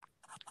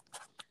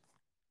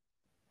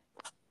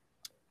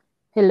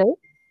Hello?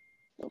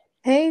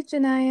 Hey,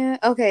 Janaya.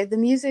 Okay, the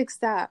music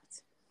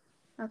stopped.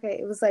 Okay,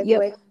 it was like, Yep.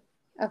 wait.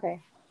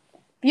 Okay,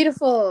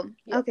 beautiful.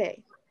 Yep.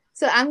 Okay,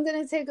 so I'm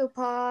gonna take a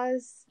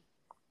pause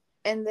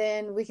and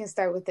then we can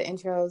start with the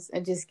intros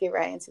and just get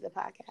right into the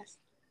podcast.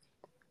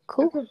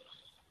 Cool. Okay.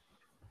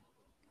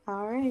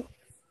 All right.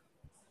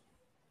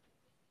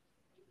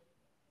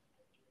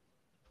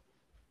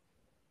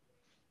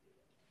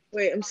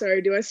 Wait, I'm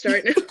sorry. Do I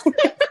start now?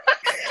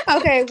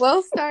 Okay,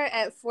 we'll start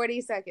at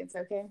 40 seconds,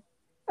 okay?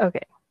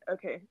 Okay.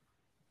 Okay.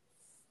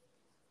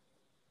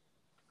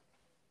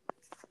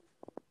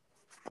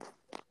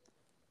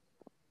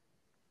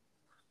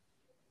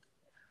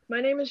 My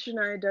name is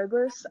Janaya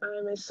Douglas.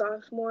 I'm a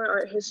sophomore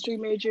art history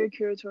major,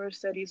 curatorial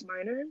studies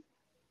minor.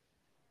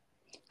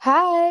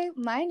 Hi,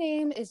 my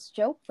name is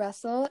Joe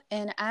Russell,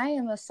 and I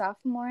am a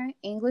sophomore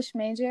English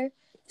major,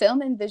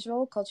 film and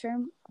visual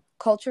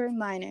culture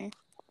minor.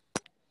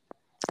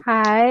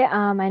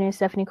 Hi, my name is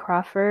Stephanie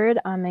Crawford.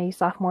 I'm a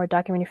sophomore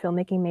documentary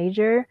filmmaking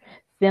major,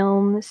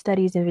 film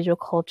studies and visual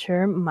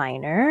culture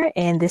minor,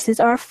 and this is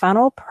our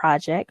final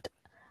project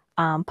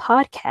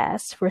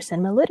podcast for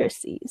cinema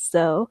literacy.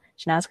 So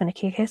Shana's going to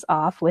kick us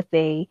off with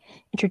a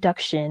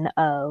introduction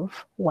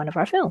of one of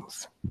our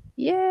films.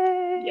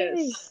 Yay!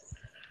 Yes.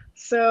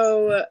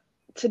 So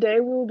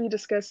today we will be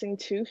discussing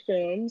two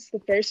films.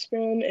 The first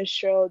film is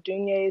Cheryl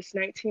Dunye's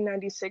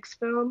 1996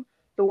 film,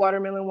 The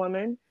Watermelon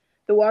Woman.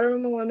 The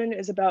Watermelon Woman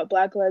is about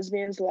Black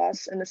lesbians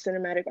lost in the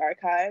cinematic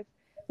archive.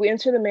 We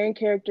enter the main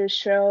character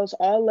Cheryl's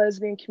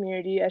all-lesbian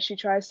community as she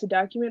tries to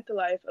document the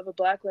life of a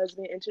Black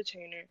lesbian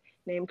entertainer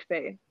named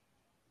Faye.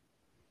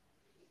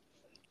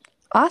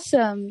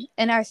 Awesome.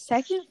 And our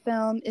second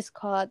film is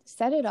called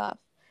Set It Off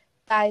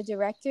by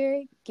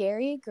director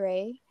Gary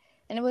Gray,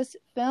 and it was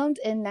filmed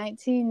in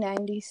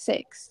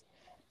 1996.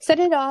 Set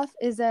It Off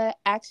is an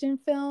action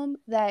film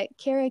that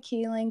Kara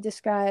Keeling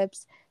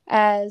describes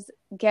as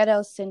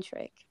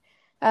ghetto-centric,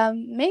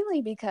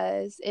 mainly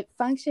because it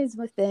functions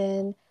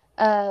within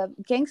a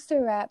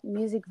gangster rap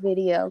music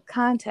video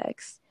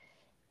context.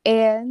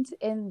 And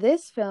in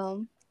this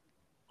film,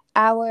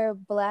 our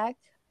Black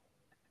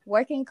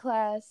working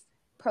class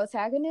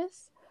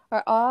protagonists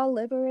are all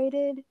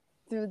liberated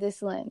through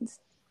this lens.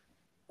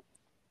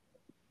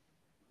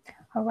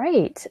 All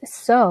right.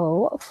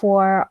 So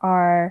for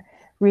our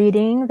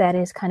reading that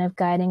is kind of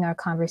guiding our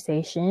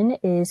conversation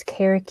is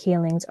Kara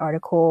Keeling's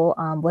article,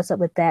 What's Up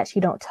With That? She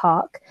Don't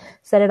Talk,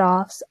 Set It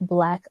Off's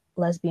Black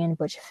Lesbian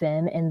Butch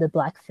Femme and the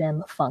Black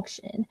Femme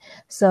Function.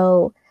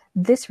 So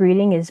this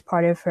reading is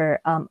part of her,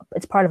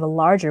 it's part of a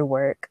larger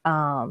work.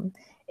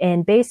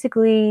 And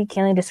basically,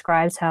 Keeling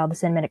describes how the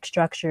cinematic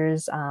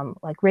structures,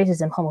 like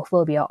racism,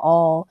 homophobia,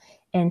 all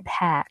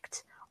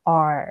impact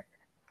our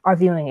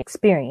viewing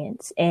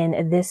experience. And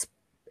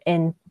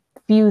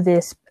view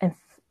this and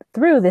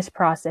through this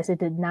process, it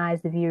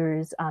denies the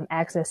viewers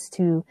access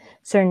to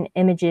certain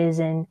images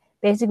and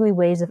basically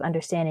ways of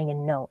understanding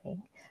and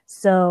knowing.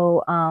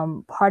 So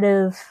part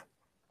of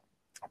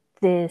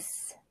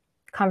this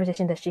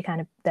conversation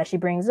that she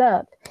brings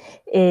up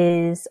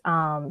is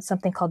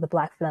something called the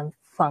Black Femme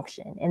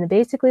Function, and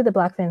basically the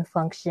Black Femme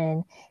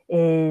Function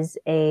is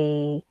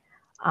a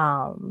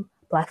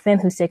Black femme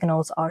who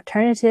signals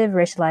alternative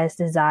racialized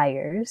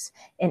desires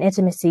and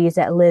intimacies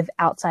that live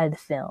outside of the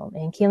film.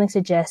 And Keeling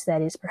suggests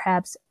that it's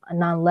perhaps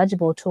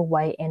non-legible to a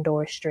white and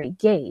or straight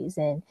gaze.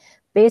 And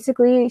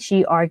basically,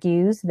 she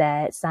argues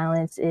that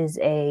silence is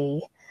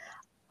a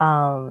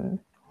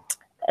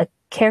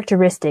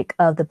characteristic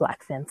of the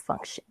Black femme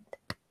function.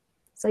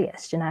 So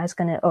yes,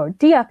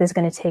 Diop is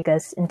gonna take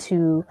us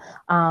into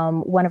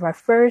one of our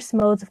first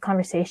modes of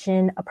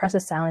conversation: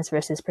 oppressive silence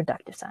versus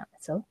productive silence.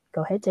 So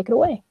go ahead, take it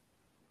away.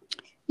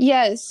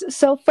 Yes.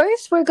 So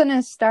first, we're going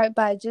to start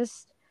by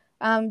just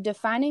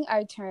defining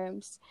our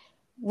terms.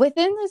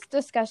 Within this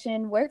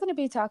discussion, we're going to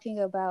be talking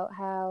about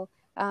how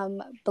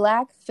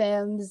Black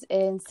femmes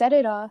in Set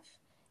It Off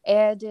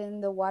and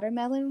in The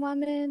Watermelon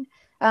Woman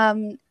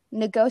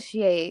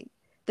negotiate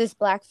this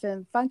Black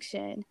femme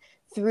function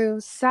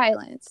through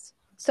silence.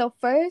 So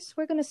first,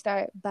 we're going to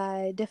start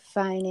by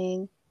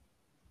defining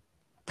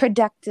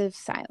productive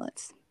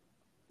silence.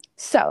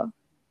 So,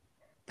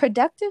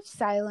 productive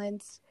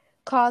silence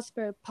calls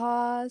for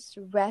pause,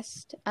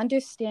 rest,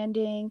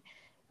 understanding,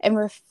 and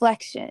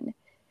reflection.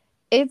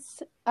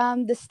 It's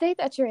the state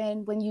that you're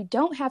in when you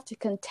don't have to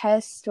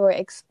contest or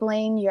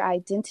explain your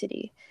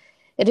identity.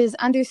 It is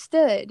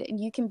understood and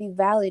you can be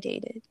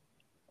validated.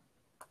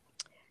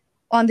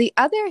 On the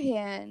other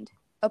hand,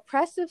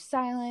 oppressive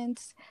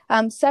silence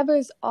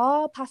severs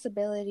all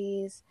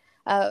possibilities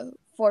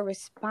for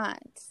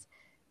response.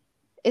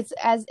 It's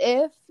as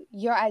if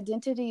your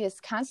identity is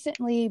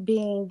constantly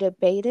being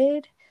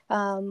debated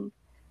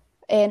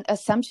and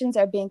assumptions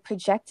are being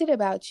projected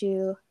about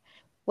you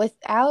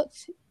without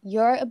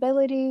your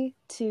ability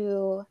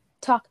to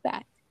talk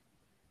back.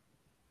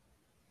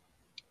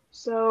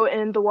 So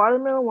in The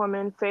Watermelon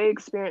Woman, Faye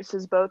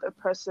experiences both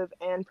oppressive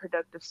and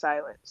productive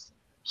silence.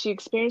 She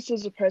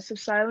experiences oppressive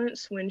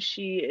silence when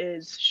she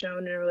is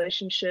shown in a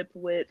relationship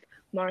with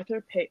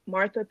Martha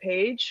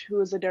Page,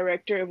 who is the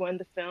director of one of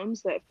the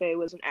films that Faye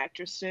was an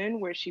actress in,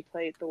 where she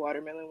played the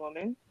Watermelon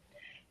Woman.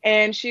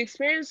 And she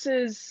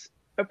experiences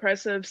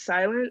oppressive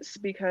silence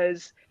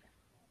because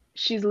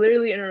she's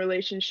literally in a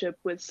relationship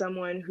with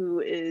someone who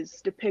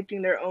is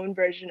depicting their own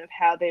version of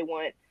how they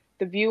want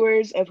the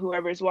viewers of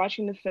whoever is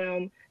watching the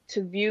film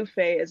to view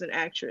Faye as an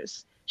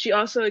actress. She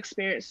also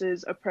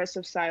experiences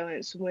oppressive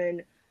silence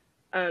when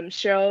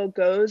Cheryl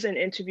goes and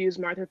interviews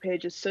Martha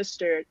Page's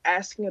sister,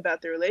 asking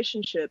about the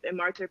relationship, and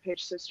Martha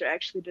Page's sister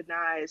actually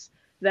denies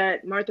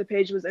that Martha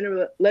Page was in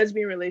a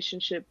lesbian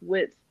relationship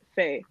with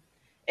Faye.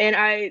 And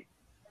I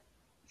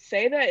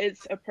say that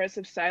it's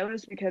oppressive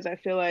silence because I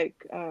feel like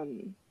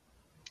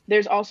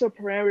there's also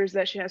parameters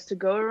that she has to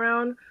go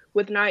around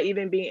with not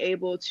even being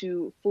able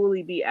to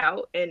fully be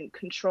out and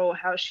control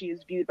how she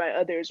is viewed by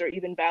others or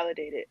even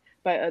validated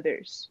by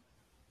others.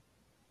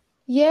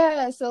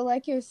 Yeah, so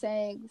like you're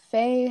saying,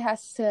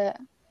 Faye's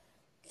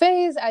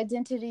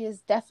identity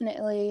is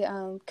definitely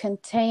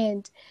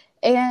contained,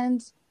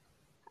 and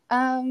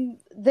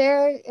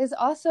there is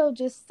also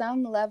just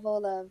some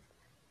level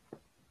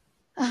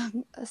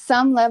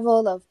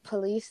of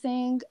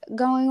policing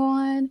going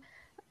on.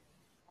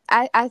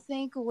 I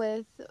think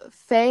with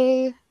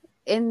Faye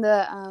in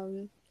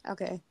the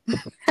okay,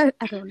 I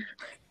don't know.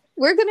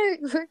 We're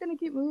gonna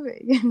keep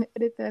moving and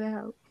edit that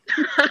out.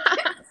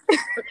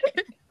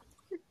 Okay.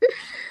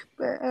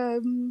 But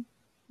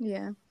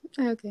yeah,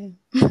 okay.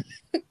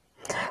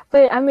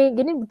 But I mean,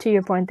 getting to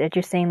your point that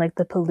you're saying, like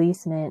the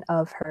policeman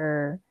of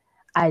her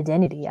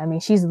identity. I mean,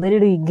 she's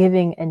literally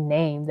giving a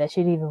name that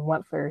she didn't even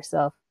want for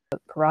herself, a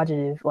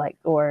prerogative, like,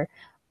 or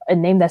a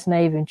name that's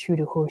not even true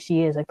to who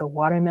she is, like the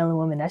Watermelon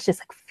Woman. That's just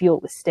like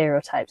filled with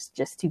stereotypes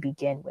just to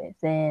begin with.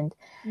 And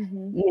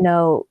you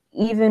know,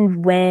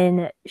 even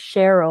when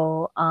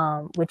Cheryl,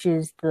 which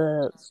is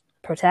the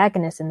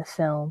protagonist in the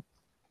film,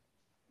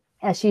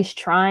 as she's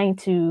trying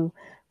to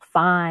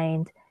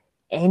find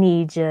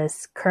any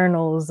just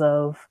kernels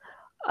of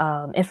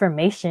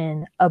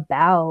information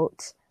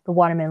about the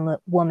Watermelon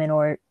Woman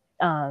or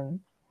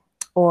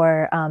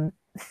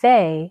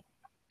Faye,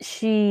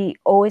 she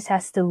always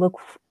has to look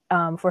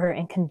for her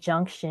in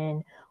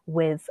conjunction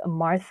with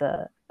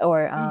Martha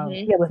or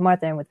with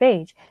Martha and with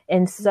Paige.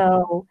 And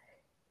so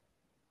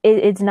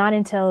it's not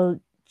until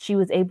she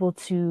was able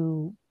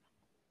to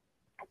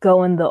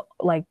go in the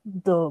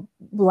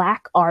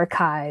Black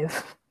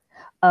archive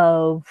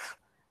of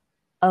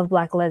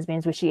Black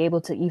lesbians was she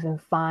able to even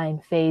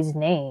find Faye's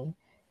name.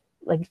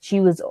 Like she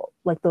was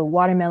like the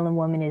Watermelon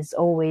Woman is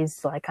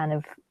always like kind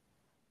of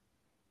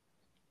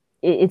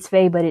it's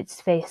Faye, but it's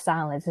Faye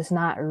silence. It's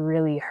not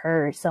really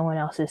her. It's someone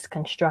else's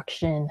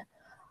construction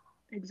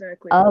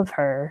of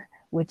her,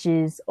 which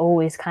is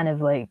always kind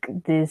of like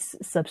this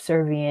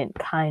subservient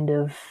kind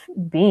of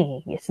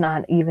being. It's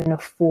not even a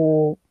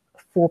full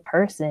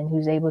person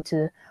who's able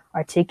to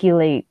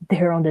articulate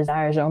their own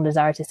desires, their own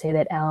desire to say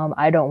that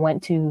I don't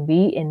want to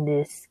be in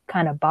this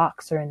kind of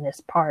box or in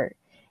this part.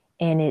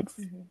 And it's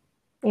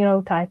you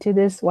know, tied to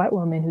this white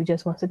woman who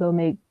just wants to go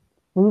make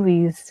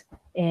movies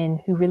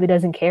and who really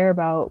doesn't care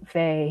about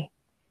Faye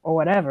or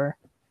whatever.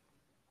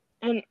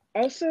 And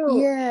also,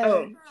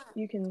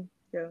 you can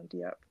go,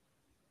 Diop.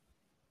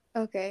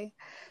 Okay.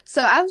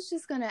 So I was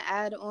just going to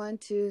add on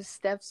to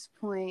Steph's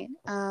point.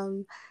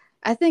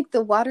 I think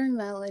the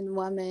Watermelon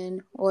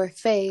Woman, or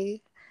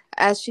Faye,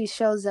 as she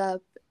shows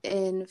up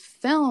in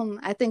film,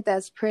 I think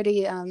that's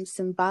pretty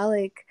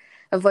symbolic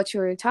of what you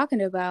were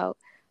talking about.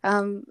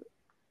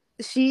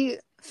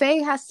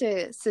 Faye has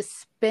to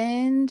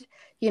suspend,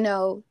 you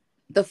know,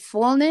 the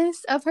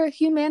fullness of her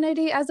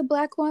humanity as a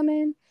Black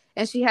woman,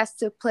 and she has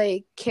to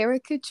play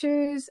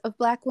caricatures of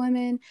Black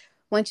women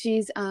when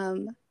she's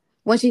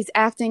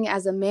acting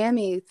as a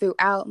mammy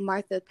throughout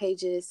Martha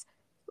Page's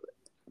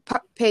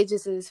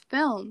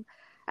film.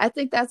 I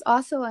think that's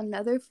also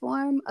another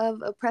form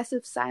of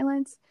oppressive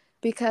silence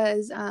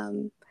because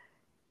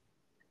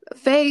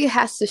Faye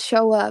has to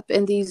show up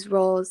in these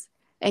roles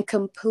and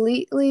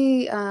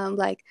completely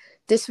like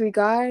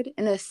disregard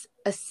and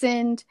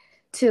ascend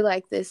to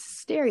like this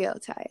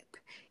stereotype,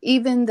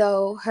 even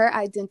though her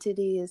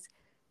identity is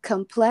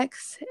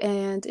complex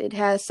and it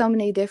has so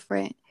many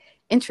different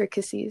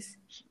intricacies.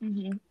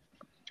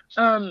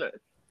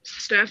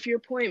 Steph, your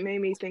point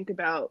made me think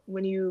about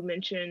when you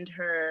mentioned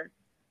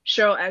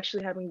Cheryl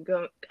actually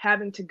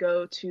having to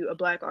go to a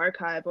Black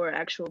archive or an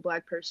actual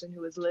Black person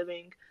who was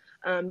living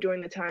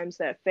during the times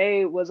that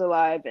Faye was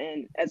alive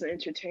and as an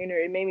entertainer.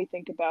 It made me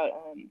think about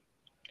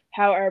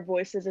how our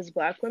voices as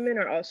Black women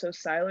are also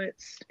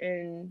silenced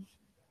in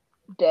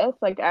death,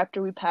 like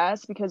after we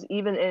pass, because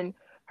even in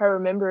her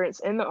remembrance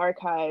in the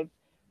archive,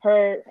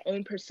 her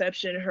own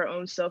perception, her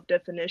own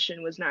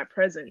self-definition was not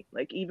present.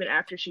 Like even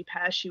after she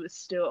passed, she was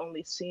still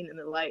only seen in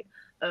the light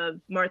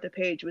of Martha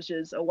Page, which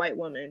is a white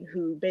woman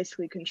who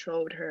basically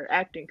controlled her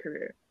acting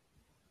career.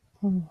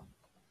 Oh,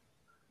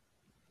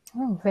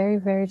 very,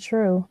 very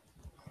true.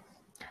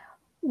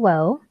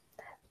 Well,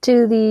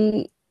 to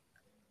the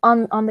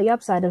on the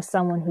upside of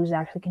someone who's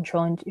actually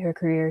controlling her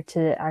career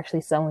to actually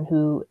someone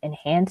who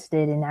enhanced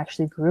it and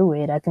actually grew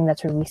it. I think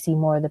that's where we see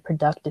more of the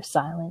productive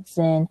silence.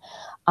 And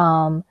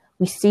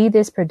we see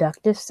this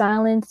productive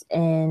silence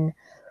in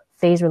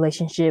Faye's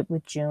relationship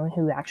with June,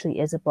 who actually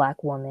is a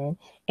Black woman.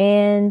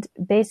 And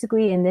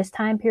basically in this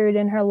time period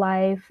in her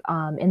life,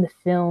 in the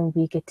film,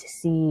 we get to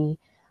see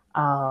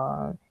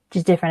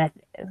just different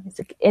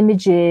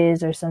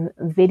images or some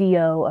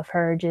video of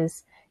her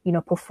just,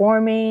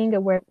 performing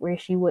where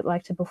she would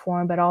like to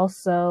perform, but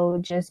also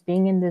just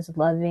being in this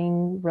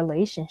loving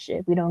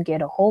relationship. We don't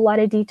get a whole lot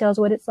of details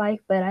what it's like,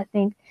 but I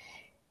think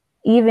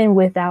even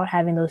without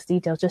having those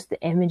details, just the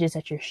images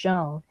that you're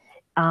shown,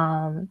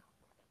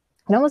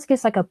 it almost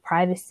gets like a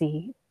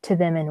privacy to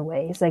them in a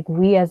way. It's like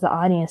we as the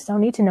audience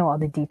don't need to know all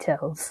the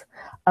details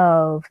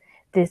of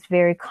this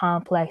very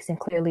complex and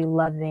clearly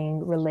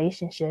loving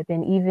relationship.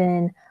 And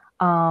even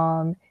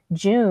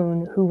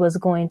June, who was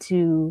going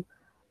to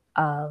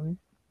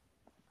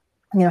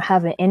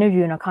have an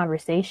interview and a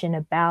conversation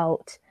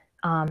about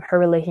her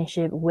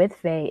relationship with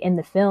Faye in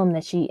the film,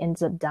 that she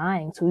ends up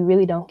dying. So we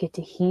really don't get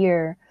to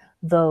hear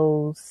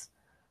those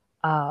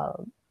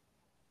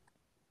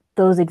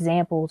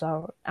examples,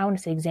 or I want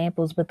to say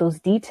examples, but those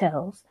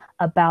details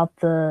about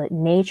the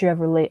nature of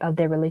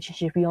their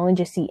relationship. We only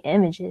just see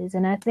images.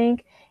 And I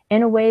think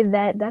in a way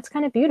that's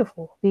kind of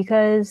beautiful,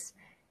 because,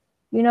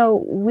 we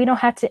don't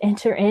have to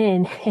enter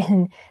in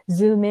and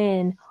zoom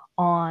in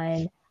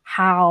on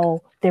how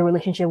their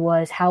relationship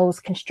was, how it was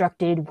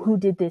constructed, who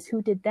did this,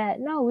 who did that.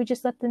 No, we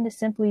just let them to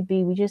simply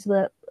be. We just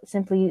let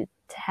simply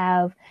to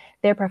have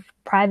their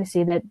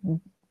privacy that,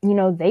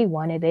 they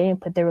wanted. They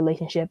didn't put their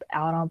relationship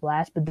out on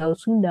blast, but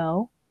those who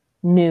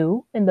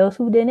knew, and those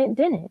who didn't.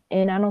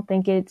 And I don't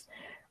think it's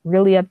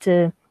really up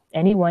to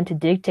anyone to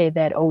dictate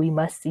that, oh, we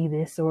must see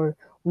this or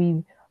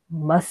we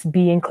must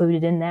be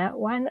included in that.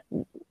 Why not?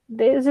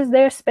 This is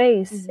their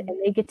space, mm-hmm. and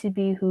they get to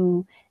be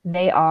who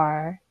they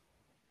are.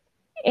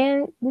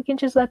 And we can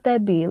just let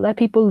that be, let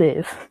people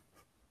live.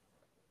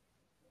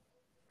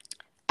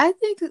 I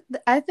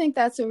think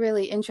that's a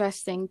really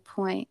interesting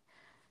point.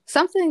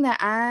 Something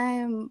that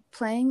I'm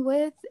playing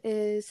with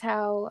is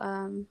how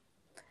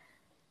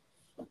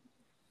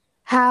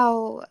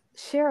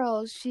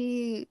Cheryl,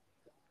 she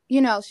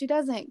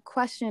doesn't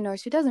question, or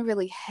she doesn't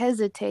really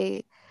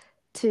hesitate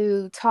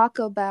to talk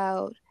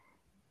about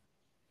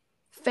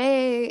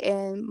Faye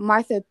and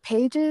Martha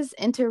Page's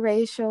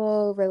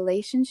interracial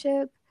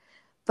relationship,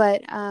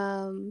 but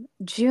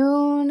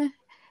June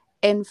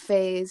and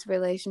Faye's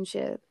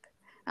relationship,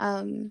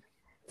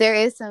 there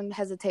is some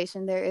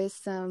hesitation, there is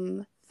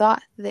some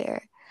thought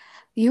there.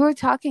 You were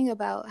talking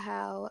about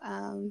how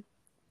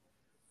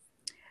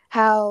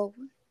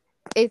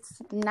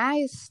it's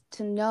nice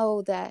to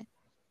know that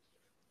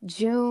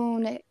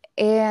June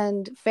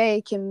and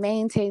Faye can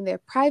maintain their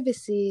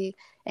privacy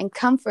and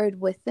comfort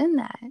within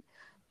that.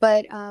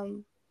 But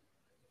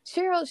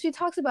Cheryl, she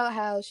talks about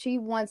how she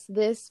wants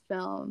this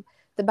film,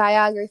 the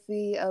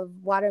biography of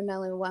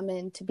Watermelon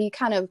Woman, to be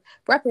kind of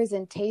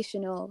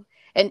representational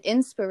and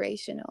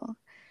inspirational.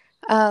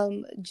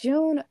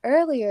 June,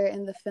 earlier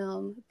in the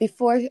film,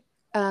 before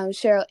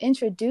Cheryl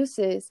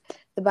introduces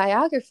the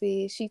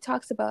biography, she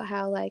talks about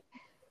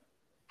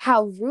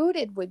how rude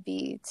it would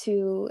be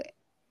to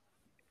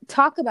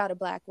talk about a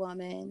Black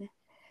woman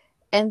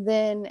and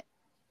then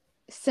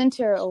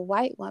center a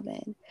white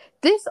woman.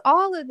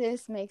 All of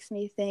this makes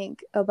me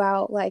think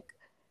about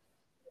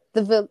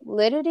the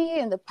validity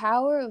and the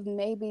power of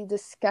maybe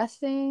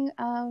discussing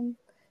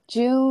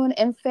June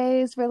and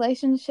Faye's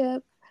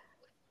relationship.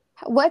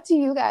 How do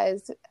you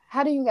guys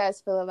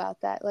feel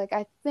about that?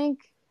 I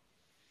think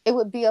it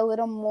would be a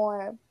little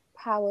more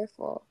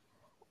powerful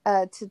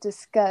to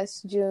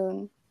discuss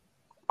June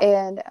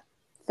and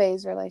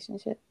Faye's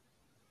relationship.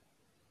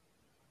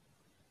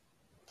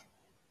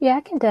 Yeah,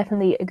 I can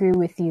definitely agree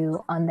with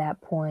you on that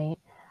point.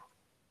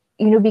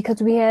 Because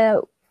we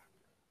have,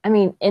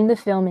 in the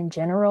film in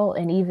general,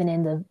 and even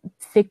in the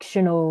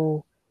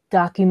fictional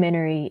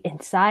documentary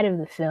inside of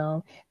the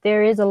film,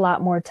 there is a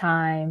lot more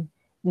time,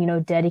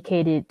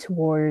 dedicated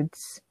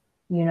towards,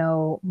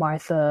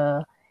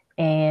 Martha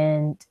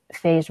and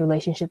Faye's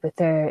relationship with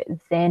her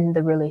than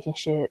the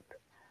relationship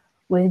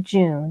with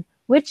June,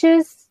 which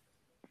is,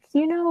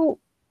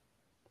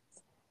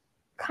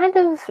 kind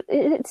of,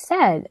 it's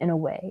sad in a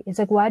way. It's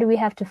why do we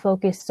have to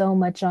focus so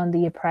much on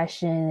the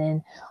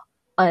oppression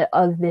and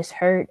of this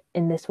hurt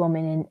in this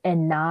woman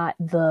and not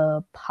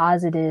the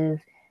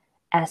positive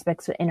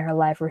aspects in her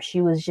life where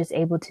she was just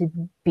able to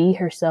be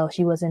herself.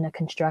 She wasn't a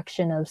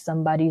construction of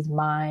somebody's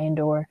mind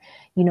or,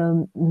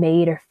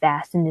 made or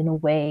fastened in a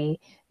way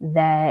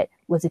that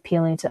was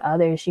appealing to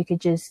others. She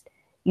could just,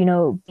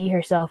 be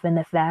herself. And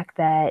the fact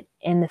that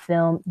in the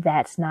film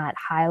that's not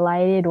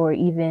highlighted, or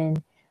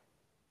even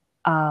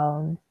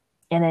in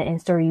an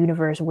in-story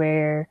universe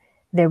where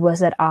there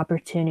was that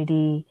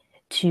opportunity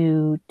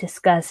to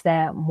discuss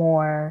that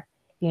more,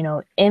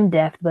 in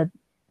depth, but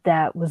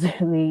that was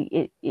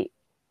really it,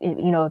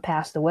 it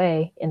passed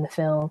away in the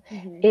film.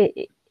 Mm-hmm.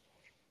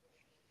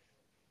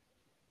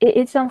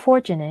 it's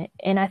unfortunate,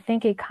 and I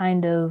think it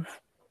kind of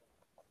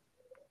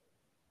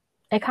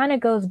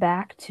goes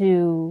back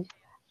to,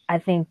 I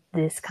think,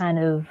 this kind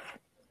of,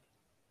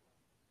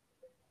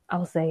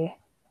 I'll say,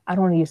 I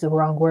don't want to use the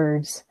wrong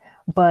words,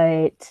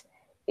 but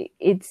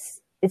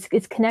it's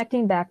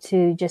connecting back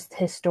to just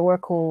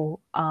historical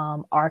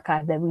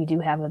archive that we do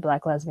have of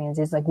Black lesbians.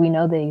 It's like, we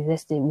know they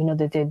existed, we know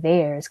that they're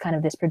there. It's kind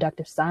of this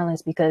productive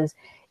silence, because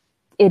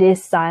it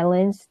is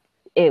silence.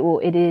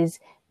 It is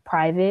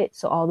private.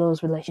 So all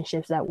those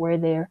relationships that were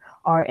there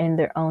are in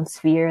their own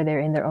sphere. They're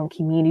in their own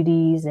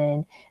communities,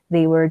 and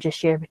they were just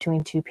shared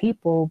between two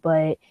people.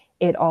 But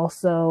it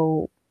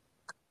also,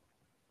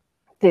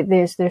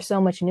 there's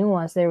so much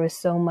nuance. There was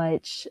so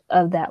much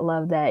of that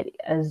love that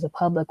as the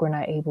public we're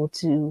not able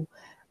to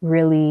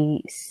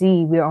really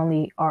see. We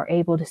only are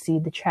able to see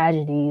the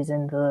tragedies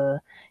and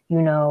the,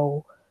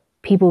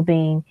 people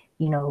being,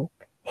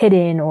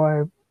 hidden,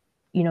 or,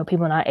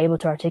 people not able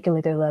to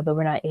articulate their love, but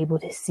we're not able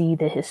to see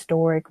the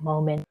historic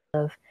moment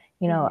of,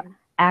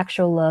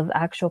 actual love,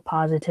 actual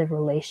positive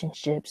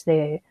relationships.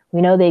 We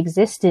know they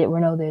existed,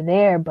 we know they're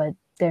there, but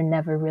they're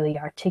never really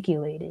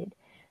articulated.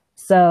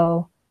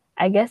 So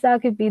I guess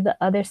that could be the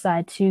other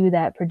side to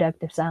that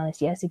productive silence.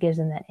 Yes, it gives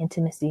them that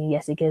intimacy.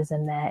 Yes, it gives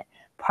them that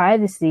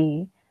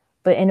privacy,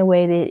 but in a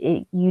way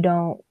that you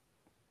don't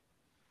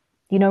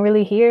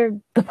really hear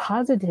the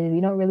positive.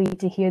 You don't really get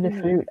to hear the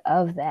fruit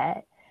of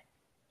that.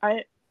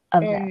 I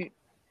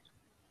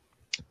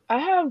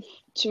have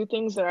two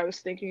things that I was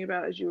thinking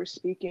about as you were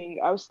speaking.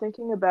 I was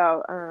thinking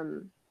about,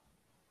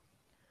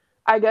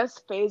 I guess,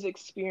 Faye's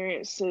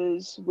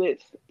experiences with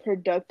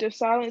productive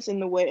silence in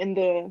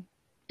the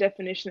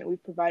definition that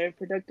we've provided,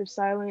 productive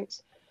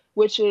silence,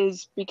 which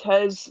is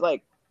because,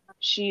 like,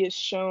 she is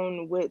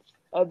shown with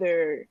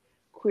other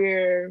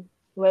queer,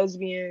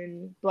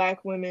 lesbian,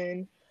 Black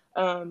women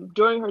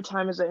during her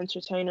time as an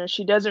entertainer.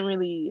 She doesn't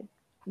really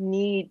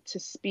need to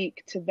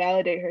speak to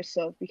validate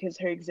herself, because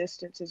her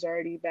existence is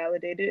already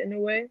validated in a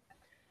way.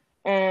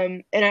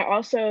 And I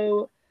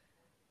also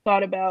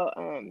thought about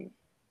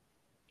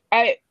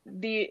I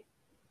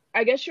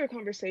guess your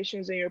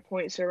conversations and your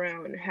points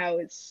around how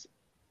it's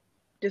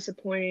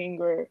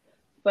disappointing or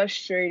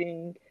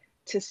frustrating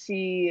to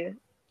see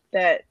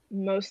that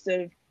most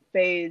of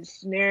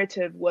Faye's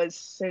narrative was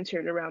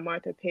centered around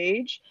Martha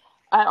Page.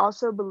 I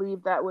also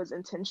believe that was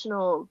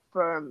intentional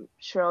from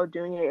Cheryl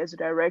Dunye as a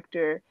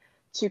director,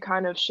 to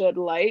kind of shed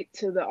light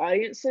to the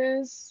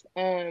audiences,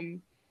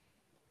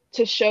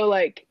 to show,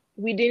 like,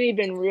 we didn't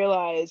even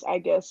realize, I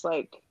guess,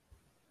 like,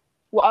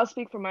 well, I'll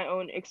speak from my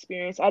own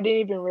experience. I didn't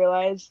even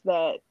realize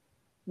that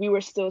we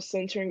were still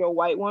centering a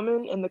white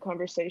woman in the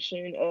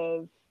conversation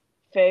of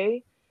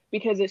Faye,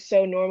 because it's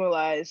so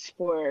normalized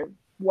for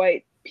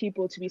white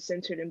people to be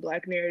centered in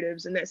Black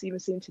narratives, and that's even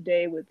seen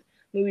today with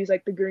movies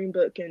like The Green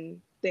Book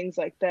and things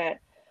like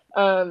that.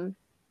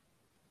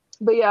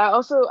 But yeah,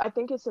 I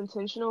think it's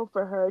intentional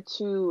for her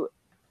to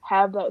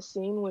have that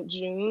scene with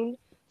June,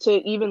 to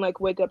even, like,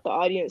 wake up the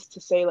audience to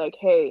say, like,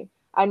 hey,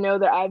 I know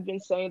that I've been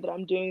saying that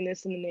I'm doing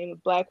this in the name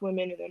of Black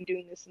women, and I'm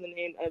doing this in the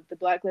name of the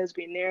Black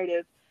lesbian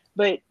narrative,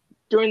 but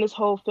during this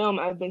whole film,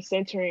 I've been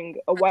centering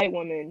a white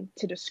woman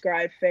to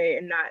describe Faye,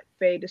 and not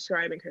Faye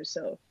describing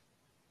herself.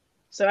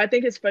 So I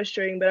think it's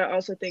frustrating, but I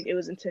also think it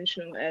was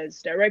intentional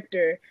as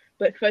director,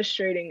 but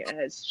frustrating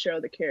as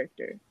Cheryl the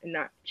character, and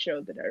not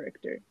Cheryl the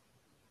director.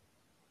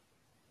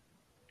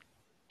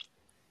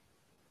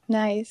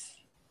 Nice.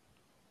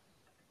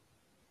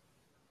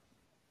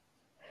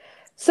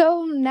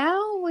 So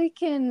now we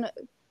can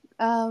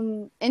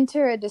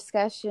enter a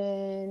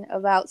discussion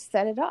about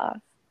Set It Off.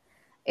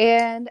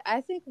 And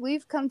I think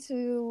we've come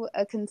to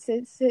a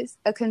consensus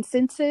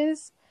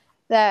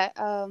that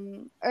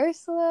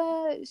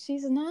Ursula,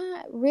 she's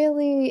not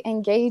really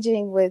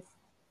engaging with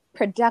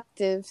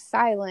productive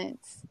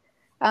silence.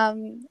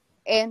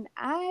 And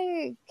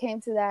I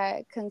came to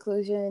that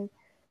conclusion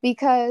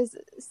because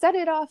Set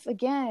It Off,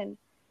 again,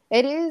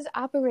 it is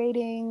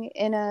operating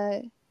in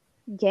a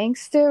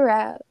gangster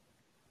rap,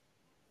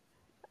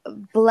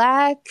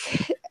 Black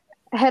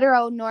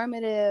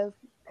heteronormative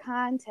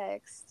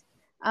context,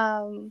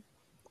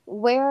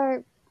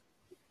 where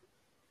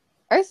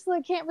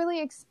Ursula can't really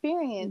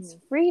experience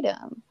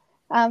freedom.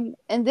 And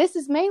this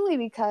is mainly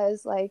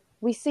because, like,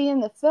 we see in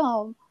the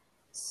film,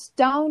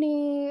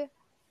 Stoney,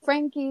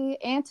 Frankie,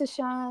 and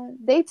Tashawn,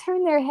 they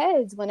turn their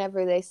heads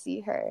whenever they see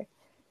her.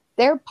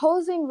 They're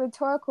posing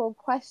rhetorical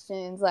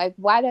questions like,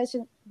 why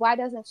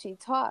doesn't she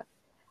talk?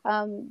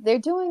 They're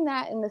doing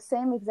that in the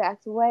same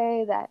exact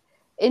way that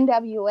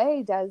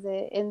NWA does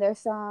it in their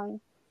song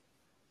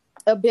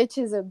A Bitch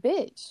is a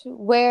Bitch,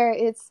 where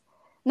it's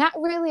not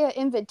really an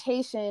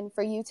invitation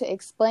for you to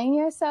explain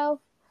yourself,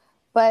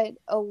 but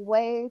a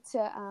way to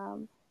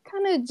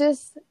kind of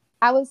just,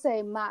 I would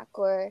say, mock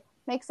or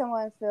make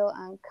someone feel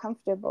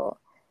uncomfortable.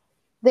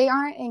 They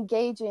aren't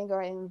engaging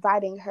or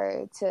inviting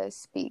her to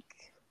speak.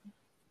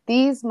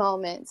 These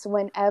moments,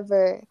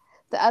 whenever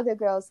the other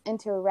girls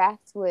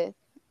interact with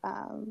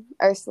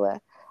Ursula,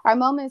 are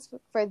moments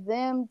for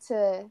them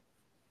to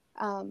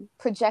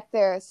project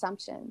their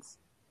assumptions.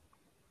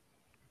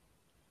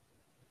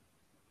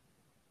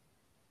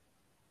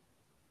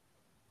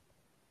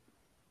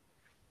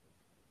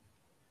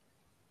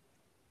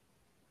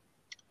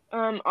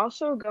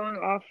 Also going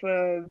off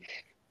of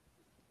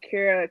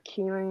Kara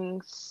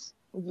Keeling's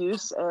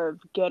use of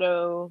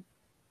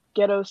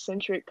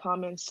ghetto-centric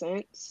common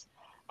sense,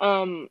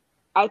 um,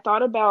 I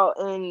thought about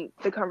in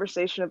the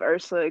conversation of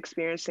Ursula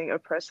experiencing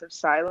oppressive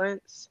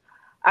silence.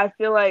 I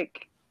feel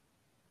like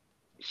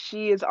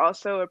she is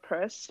also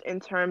oppressed in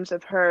terms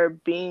of her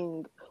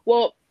being,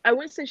 well, I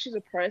wouldn't say she's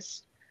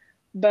oppressed,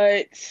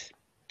 but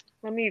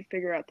let me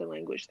figure out the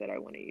language that I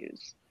want to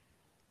use.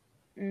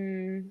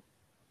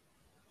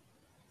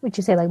 Would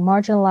you say like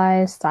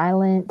marginalized,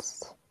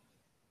 silenced?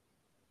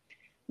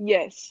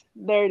 Yes,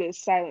 there it is.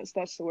 Silence.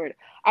 That's the word.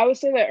 I would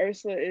say that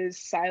Ursula is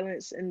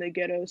silence in the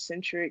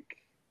ghetto-centric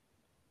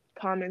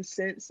common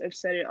sense of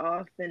Set It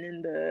Off, and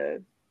in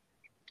the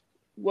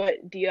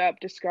what Diop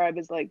described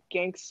as like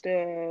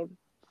gangsta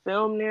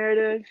film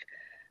narrative.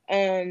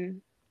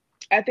 Um,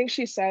 I think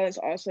she's silenced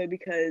also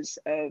because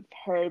of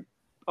her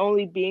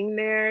only being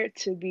there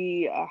to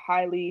be a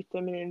highly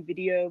feminine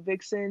video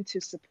vixen to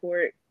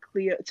support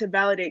Cleo, to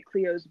validate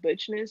Cleo's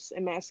butchness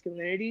and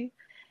masculinity.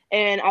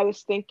 And I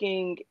was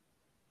thinking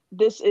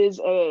this is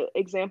a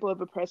example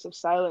of oppressive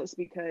silence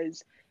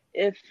because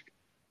if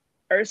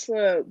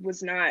Ursula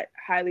was not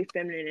highly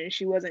feminine, and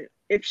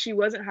if she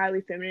wasn't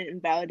highly feminine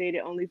and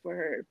validated only for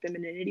her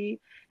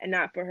femininity and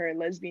not for her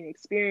lesbian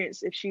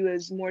experience, if she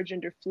was more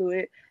gender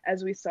fluid,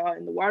 as we saw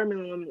in The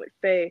Watermelon Woman with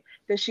Faye,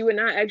 then she would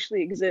not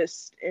actually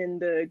exist in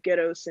the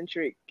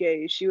ghetto-centric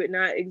gaze. She would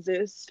not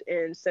exist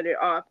and Set It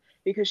Off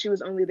because she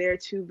was only there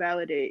to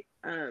validate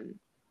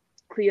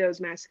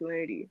Cleo's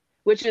masculinity,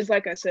 which is,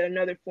 like I said,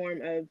 another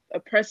form of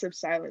oppressive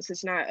silence.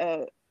 It's not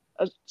a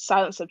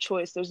silence of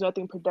choice. There's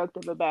nothing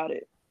productive about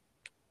it.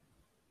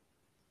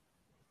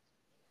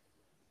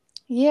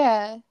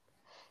 Yeah,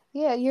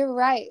 yeah, you're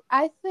right.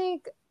 I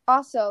think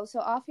also,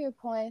 so off your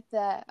point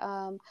that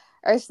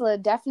Ursula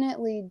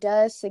definitely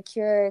does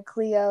secure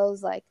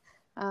Cleo's like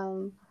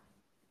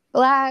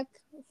Black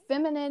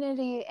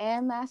femininity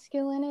and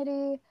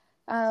masculinity.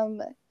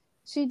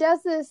 She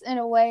does this in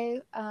a way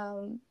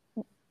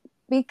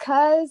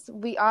because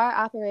we are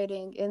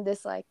operating in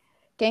this like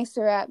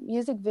gangster rap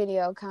music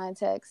video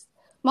context.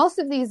 Most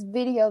of these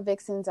video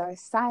vixens are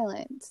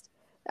silenced.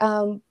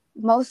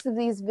 Most of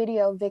these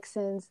video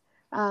vixens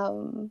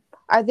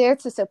are there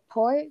to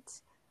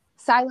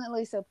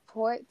silently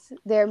support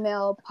their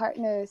male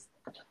partners.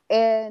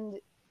 And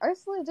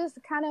Ursula just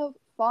kind of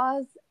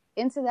falls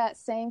into that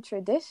same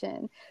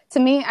tradition. To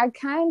me,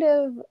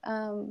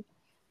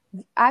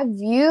 I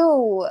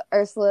view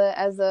Ursula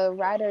as a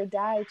ride or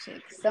die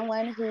chick,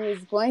 someone who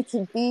is going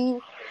to be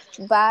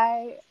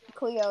by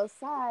Cleo's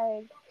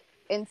side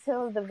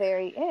until the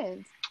very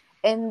end.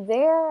 And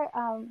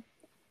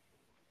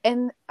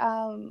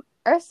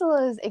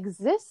Ursula's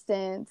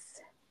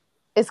existence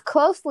is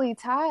closely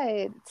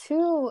tied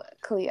to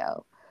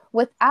Cleo.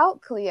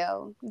 Without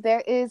Cleo,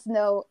 there is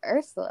no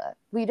Ursula.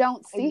 We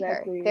don't see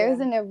Exactly, her. There yeah.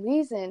 isn't a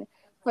reason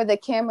for the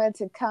camera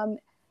to come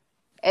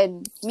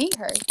and meet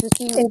her to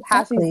see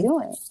how she's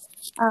doing.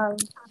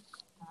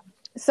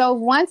 So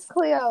once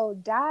Cleo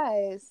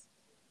dies,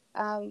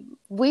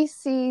 we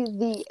see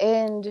the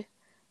end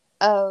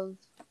of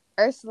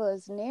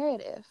Ursula's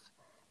narrative.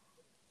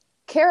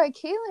 Kara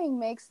Keeling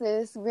makes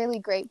this really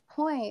great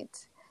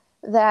point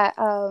that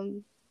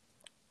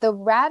the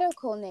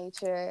radical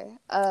nature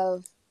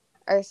of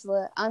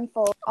Ursula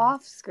unfolds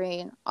off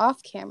screen,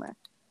 off camera,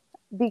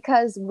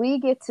 because we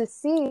get to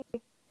see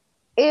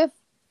if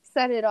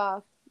Set It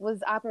Off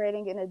was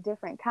operating in a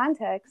different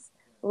context,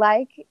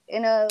 like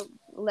in a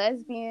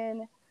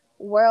lesbian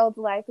world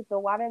like The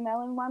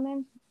Watermelon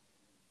Woman,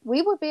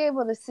 we would be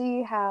able to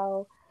see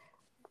how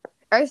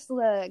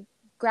Ursula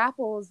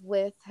grapples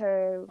with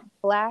her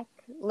Black,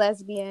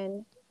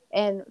 lesbian,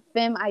 and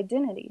femme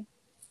identity.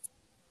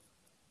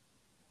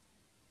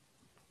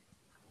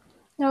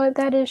 No,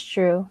 that is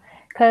true.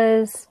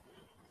 Because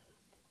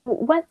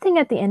one thing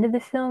at the end of the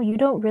film, you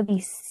don't really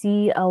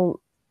see a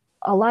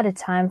lot of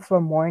time for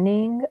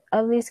mourning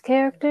of these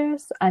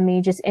characters. I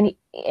mean, just any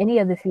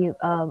of the few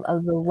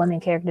of the women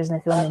characters in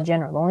the film in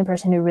general. The only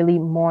person who really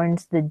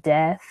mourns the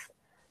death,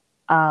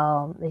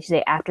 they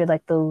say after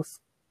like those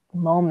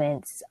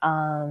moments,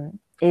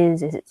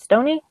 is it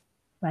Stoney?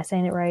 Am I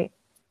saying it right?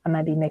 I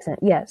might be mixing it.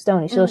 Yeah,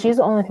 Stoney. So she's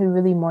the only who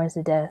really mourns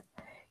the death,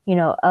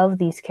 of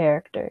these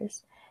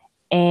characters.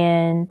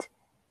 And,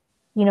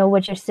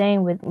 what you're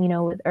saying with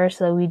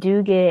Ursula, we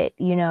do get,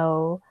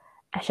 a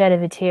shed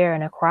of a tear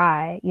and a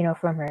cry,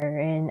 from her.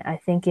 And I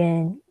think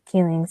in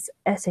Keeling's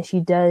essay, she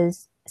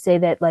does say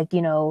that, like,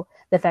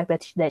 the fact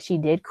that she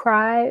did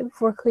cry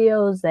for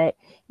Cleo is that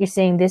you're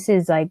saying this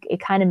is like, it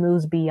kind of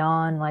moves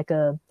beyond like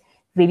a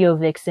video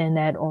vixen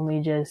that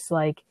only just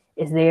like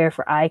is there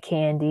for eye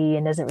candy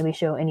and doesn't really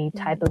show any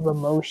type of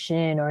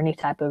emotion or any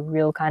type of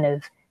real kind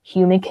of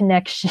human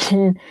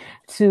connection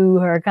to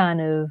her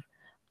kind of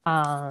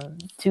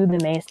to the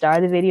main star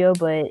of the video.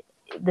 But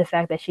the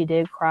fact that she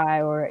did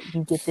cry, or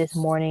you get this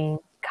mourning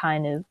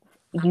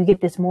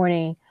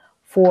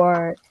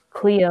for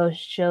Cleo,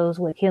 shows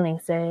what Keeling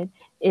said,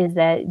 is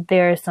that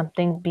there is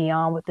something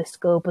beyond what the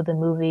scope of the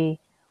movie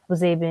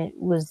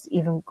was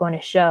even going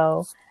to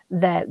show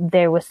that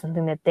there was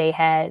something that they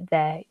had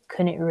that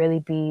couldn't really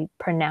be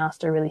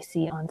pronounced or really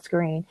see on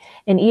screen.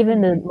 And even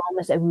the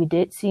moments that we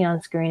did see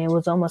on screen, it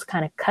was almost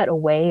kind of cut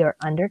away or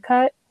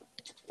undercut.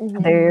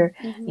 Their,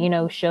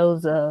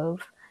 shows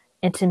of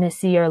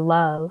intimacy or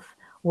love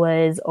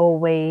was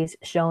always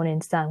shown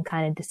in some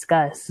kind of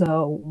disgust.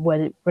 So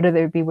whether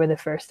it be where the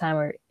first time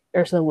or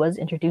Ursula was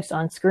introduced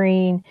on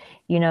screen,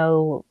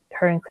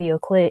 her and Cleo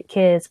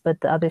kiss,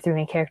 but the other three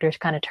main characters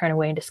kind of turn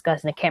away in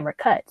disgust and the camera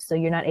cuts. So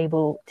you're not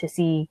able to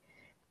see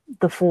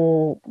the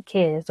full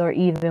kiss. Or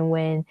even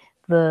when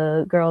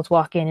the girls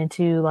walk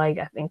into, like,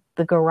 I think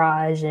the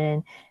garage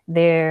and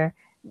they're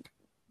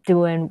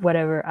doing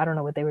whatever. I don't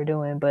know what they were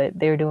doing, but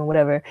they were doing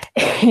whatever.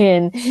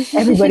 And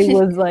everybody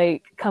was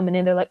like coming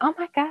in. They're like, oh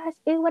my gosh,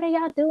 what are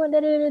y'all doing? Da,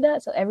 da, da, da.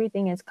 So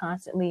everything is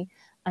constantly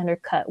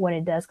undercut when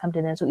it does come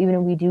to them. So even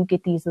if we do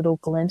get these little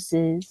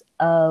glimpses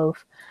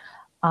of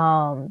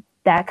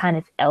that kind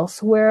of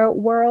elsewhere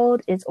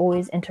world, it's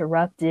always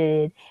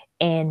interrupted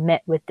and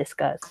met with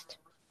disgust.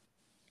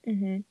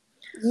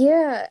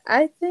 Yeah,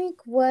 I think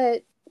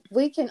what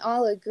we can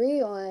all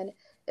agree on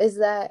is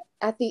that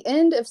at the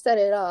end of Set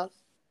It Off,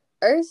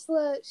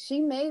 Ursula,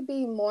 she may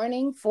be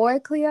mourning for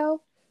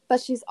Cleo,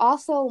 but she's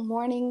also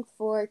mourning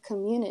for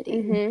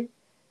community.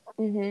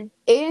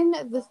 In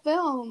the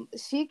film,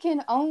 she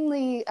can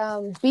only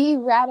be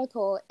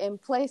radical in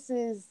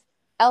places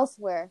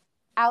elsewhere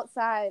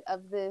outside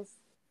of this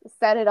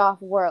Set It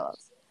Off world.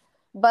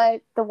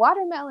 But the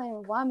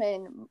Watermelon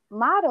Woman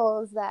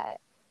models that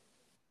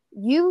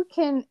your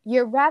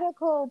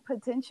radical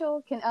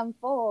potential can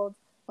unfold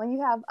when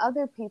you have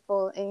other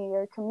people in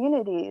your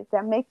community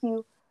that make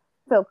you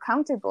feel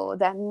comfortable,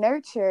 that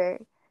nurture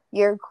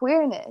your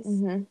queerness.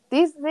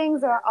 These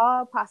things are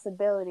all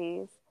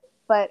possibilities,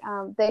 but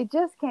they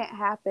just can't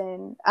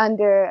happen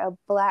under a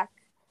Black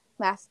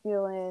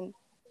masculine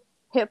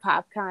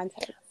hip-hop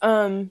context.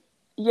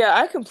 Yeah,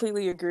 I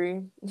completely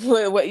agree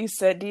with what you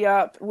said,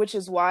 Diop, which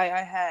is why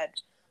I had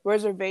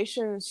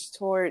reservations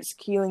towards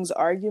Keeling's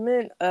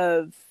argument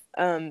of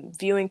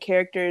viewing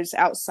characters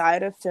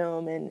outside of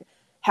film and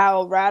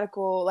how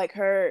radical, like,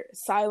 her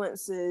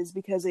silence is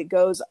because it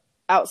goes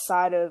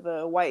outside of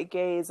a white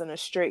gaze and a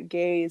straight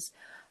gaze.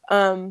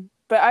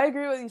 But I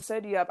agree with what you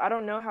said, Diop. I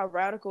don't know how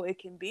radical it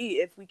can be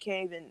if we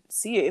can't even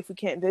see it, if we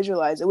can't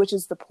visualize it, which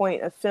is the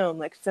point of film.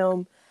 Like,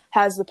 film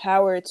has the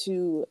power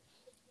to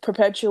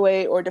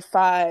perpetuate or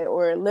defy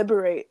or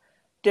liberate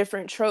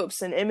different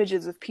tropes and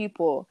images of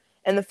people.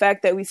 And the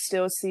fact that we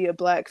still see a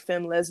Black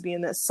femme lesbian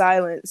that's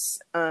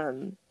silenced,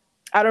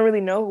 I don't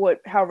really know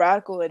how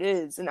radical it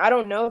is. And I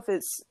don't know if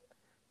it's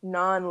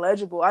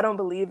non-legible. I don't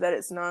believe that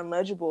it's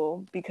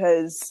non-legible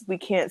because we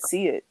can't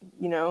see it,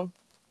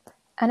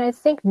 And I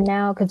think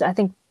now, because I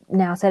think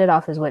now Set It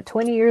Off is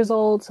 20 years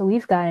old, so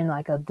we've gotten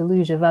like a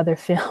deluge of other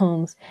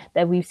films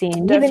that we've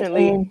seen.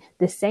 Definitely. Even in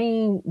the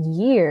same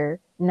year,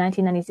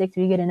 1996,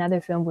 we get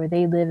another film where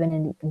they live in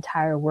an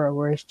entire world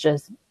where it's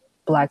just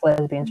Black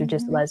lesbians or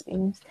just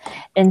lesbians.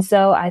 And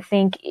so I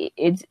think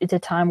it's a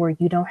time where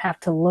you don't have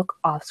to look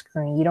off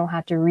screen. You don't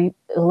have to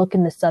look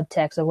in the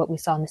subtext of what we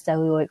saw in the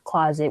celluloid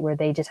closet where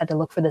they just had to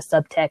look for the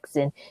subtext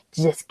and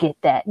just get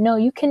that. No,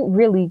 you can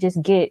really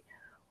just get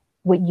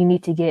what you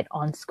need to get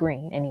on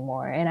screen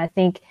anymore. And I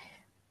think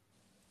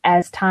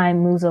as time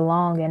moves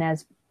along and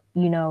as,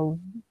 the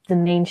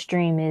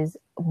mainstream is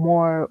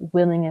more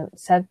willing and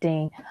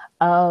accepting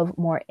of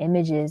more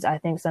images, I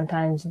think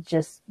sometimes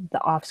just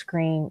the off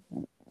screen,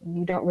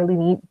 you don't really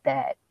need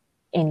that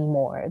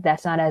anymore.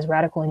 That's not as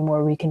radical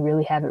anymore. We can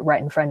really have it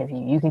right in front of you.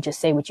 You can just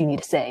say what you need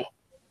to say.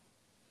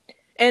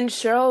 And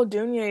Cheryl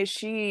Dunye,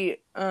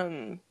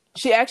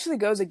 she actually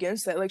goes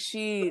against that. Like,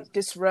 she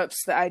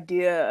disrupts the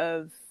idea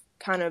of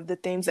kind of the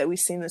themes that we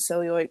see in the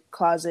celluloid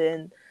closet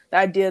and the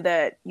idea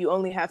that you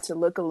only have to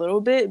look a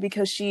little bit,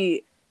 because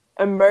she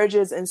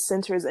emerges and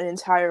centers an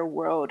entire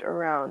world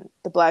around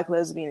the Black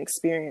lesbian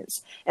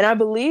experience. And I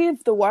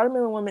believe The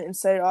Watermelon Woman and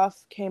Set It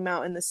Off came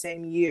out in the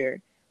same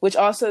year, which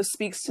also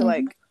speaks to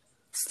like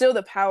still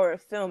the power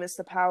of film. It's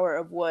the power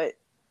of what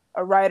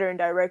a writer and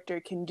director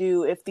can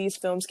do if these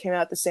films came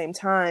out at the same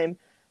time.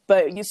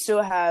 But you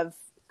still have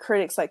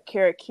critics like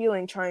Kara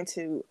Keeling trying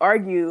to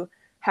argue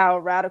how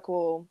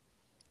radical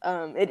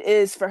it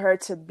is for her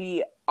to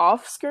be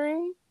off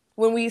screen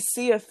when we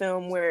see a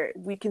film where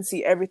we can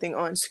see everything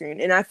on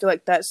screen. And I feel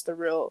like that's the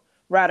real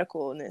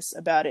radicalness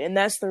about it. And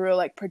that's the real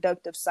like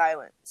productive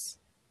silence.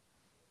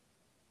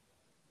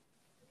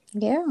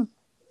 Yeah.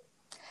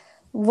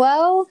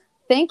 Well,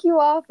 thank you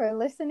all for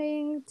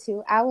listening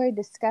to our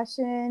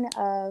discussion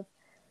of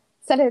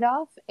Set It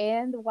Off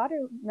and The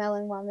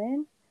Watermelon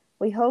Woman.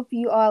 We hope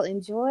you all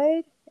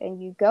enjoyed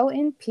and you go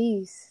in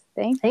peace.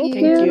 Thank you. Thank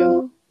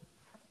you.